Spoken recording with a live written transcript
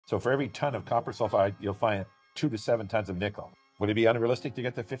So for every ton of copper sulfide, you'll find 2 to 7 tons of nickel. Would it be unrealistic to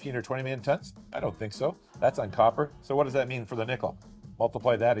get to 15 or 20 million tons? I don't think so. That's on copper. So what does that mean for the nickel?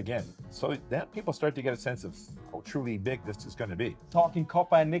 Multiply that again. So then people start to get a sense of how truly big this is going to be. Talking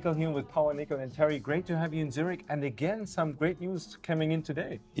copper and nickel here with Power Nickel and Terry. Great to have you in Zurich. And again, some great news coming in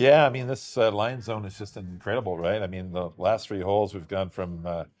today. Yeah, I mean, this line zone is just incredible, right? I mean, the last 3 holes, we've gone from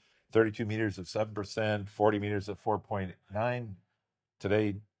 32 meters of 7%, 40 meters of 4.9.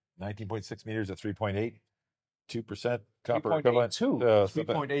 Today, 19.6 meters at 3.8. 2% copper equivalent.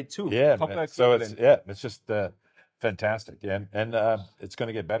 3.82. Yeah, copper so it's just fantastic, and it's going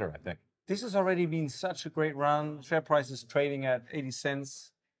to get better, I think. This has already been such a great run. Share price is trading at 80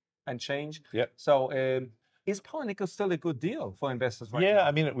 cents and change. Yeah. So is Power Nickel still a good deal for investors right now? Yeah,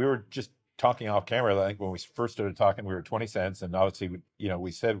 I mean, we were just talking off camera. I think when we first started talking, we were 20 cents, and obviously,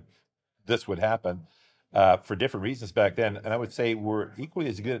 we said this would happen for different reasons back then. And I would say we're equally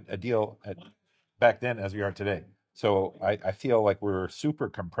as good a deal back then as we are today. So I feel like we're super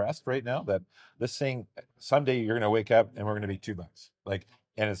compressed right now, that this thing, someday you're going to wake up and we're going to be $2.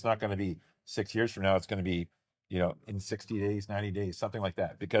 And it's not going to be 6 years from now. It's going to be, in 60 days, 90 days, something like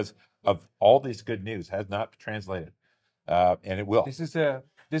that, because of all this good news has not translated. And it will. This is a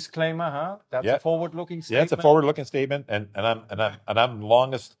disclaimer, huh? That's a forward-looking statement. Yeah, it's a forward-looking statement. And I'm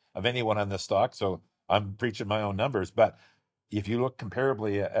longest of anyone on this stock. So I'm preaching my own numbers, but if you look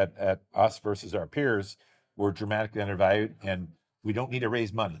comparably at us versus our peers, we're dramatically undervalued, and we don't need to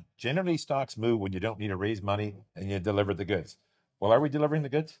raise money. Generally, stocks move when you don't need to raise money and you deliver the goods. Well, are we delivering the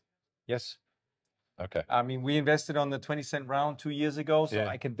goods? Yes. Okay. I mean, we invested on the 20-cent round 2 years ago, so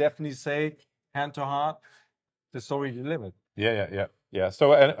I can definitely say, hand to heart, the story delivered. Yeah.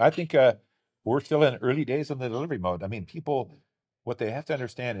 So I think we're still in early days in the delivery mode. I mean, people, what they have to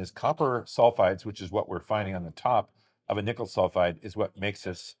understand is copper sulfides, which is what we're finding on the top of a nickel sulfide, is what makes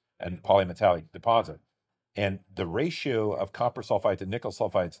this a polymetallic deposit. And the ratio of copper sulfide to nickel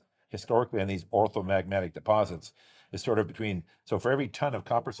sulfides historically on these orthomagmatic deposits is sort of between, so for every ton of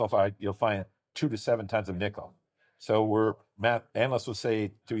copper sulfide, you'll find 2 to 7 tons of nickel. So analysts will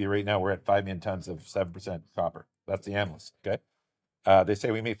say to you right now, we're at 5 million tons of 7% copper. That's the analysts, okay? They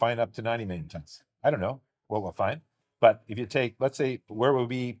say we may find up to 90 million tons. I don't know what we'll find. But if you take, let's say, where we'll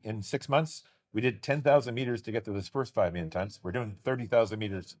be in 6 months, we did 10,000 meters to get to this first 5 million tons. We're doing 30,000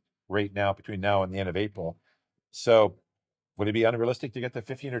 meters right now between now and the end of April. So would it be unrealistic to get to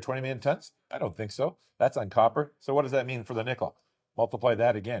 15 or 20 million tons? I don't think so. That's on copper. So what does that mean for the nickel? Multiply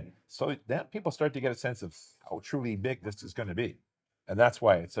that again. So then people start to get a sense of how truly big this is going to be. And that's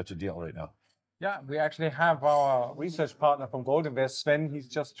why it's such a deal right now. Yeah, we actually have our research partner from Gold Invest, Sven. He's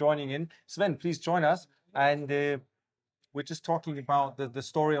just joining in. Sven, please join us. And we're just talking about the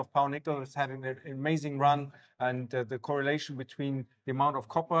story of Power Nickel. It's had an amazing run, and the correlation between the amount of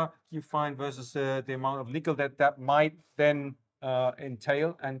copper you find versus the amount of nickel that might then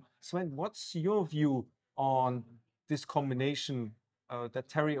entail. And Sven, what's your view on this combination that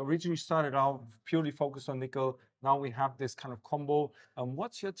Terry originally started out purely focused on nickel? Now we have this kind of combo.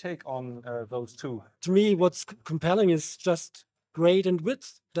 What's your take on those two? To me, what's compelling is just grade and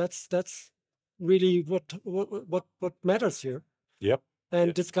width. That's really what matters here. Yep.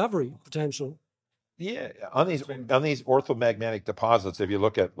 And discovery potential. Yeah, on these orthomagmatic deposits, if you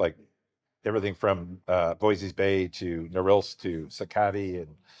look at like everything from Voisey's Bay to Norilsk to Sakatti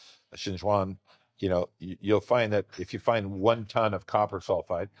and Xinjiang, you'll find that if you find 1 ton of copper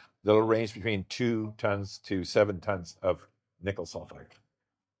sulfide, that'll range between 2 tons to 7 tons of nickel sulfide,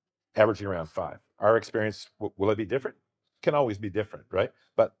 averaging around 5. Our experience, will it be different? Can always be different, right?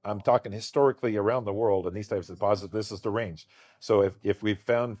 But I'm talking historically around the world in these types of deposits, this is the range. So if we've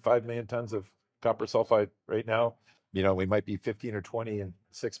found 5 million tons of copper sulfide right now, we might be 15 or 20 in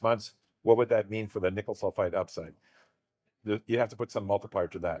 6 months. What would that mean for the nickel sulfide upside? You have to put some multiplier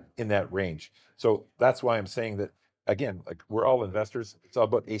to that in that range. So that's why I'm saying that, again, like we're all investors. It's all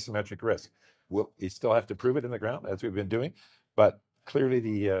about asymmetric risk. You still have to prove it in the ground, as we've been doing, but clearly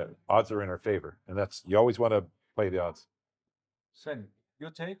the odds are in our favor, and you always want to play the odds. Sven,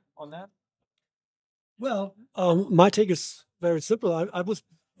 your take on that? Well, my take is very simple. I was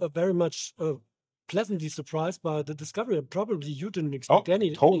very much pleasantly surprised by the discovery. Probably you didn't expect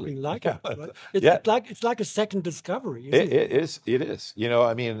anything like it. Right? It's like a second discovery. It is.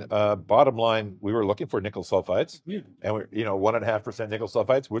 Bottom line, we were looking for nickel sulfides, and we're 1.5% nickel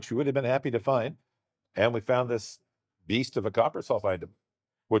sulfides, which we would have been happy to find, and we found this beast of a copper sulfide,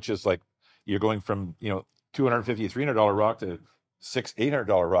 which is like you're going from $250, $300 rock to $600,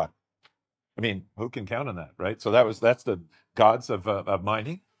 $800 rock. I mean, who can count on that, right? So that's the gods of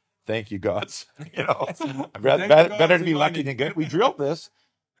mining. Thank you, gods. Better to be lucky than good. We drilled this,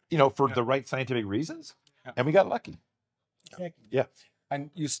 you know, for the right scientific reasons, and we got lucky. Yeah. And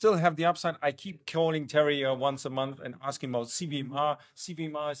you still have the upside. I keep calling Terry once a month and asking about CVMR.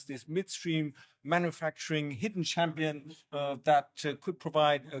 CVMR is this midstream manufacturing hidden champion that could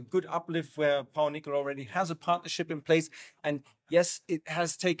provide a good uplift where Power Nickel already has a partnership in place. And yes, it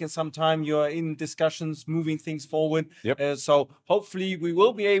has taken some time. You're in discussions, moving things forward. Yep. So hopefully we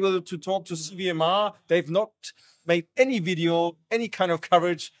will be able to talk to CVMR. They've not made any video, any kind of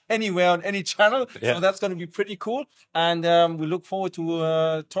coverage anywhere on any channel. So that's going to be pretty cool. And we look forward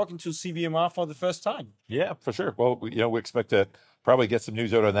to talking to CVMR for the first time. Yeah, for sure. Well, you know, we expect to probably get some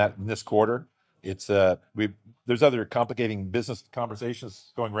news out on that in this quarter. It's there's other complicating business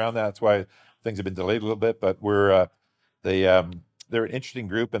conversations going around that. That's why things have been delayed a little bit, but they're an interesting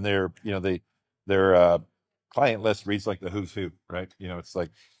group, and they're, you know, their client list reads like the who's who, right? You know, it's like,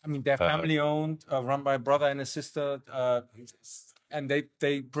 I mean, they're family owned, run by a brother and a sister, and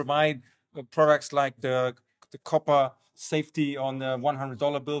they provide products like the copper safety on the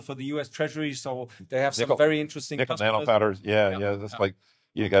 $100 bill for the U.S. Treasury. So they have some very interesting nickel nano powders. Yeah. That's like,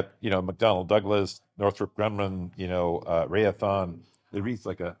 you got, you know, McDonnell Douglas, Northrop Grumman, you know, Raytheon. It reads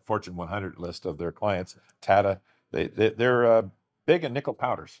like a Fortune 100 list of their clients. Tata, they're big in nickel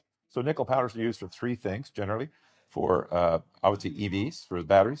powders. So nickel powders are used for three things generally: for obviously EVs, for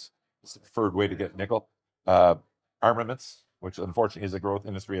batteries. It's the preferred way to get nickel. Armaments, which unfortunately is a growth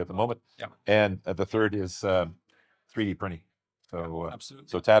industry at the moment. Yeah. And the third is 3D printing. So absolutely.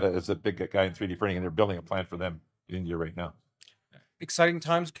 So Tata is a big guy in 3D printing, and they're building a plant for them in India right now. Exciting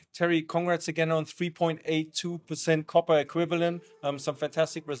times, Terry. Congrats again on 3.82% copper equivalent. Some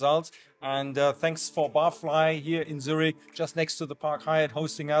fantastic results. And thanks for Barfly here in Zurich, just next to the Park Hyatt,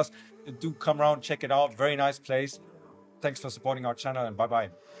 hosting us. Do come around, check it out. Very nice place. Thanks for supporting our channel, and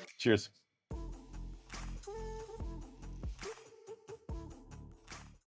bye-bye. Cheers.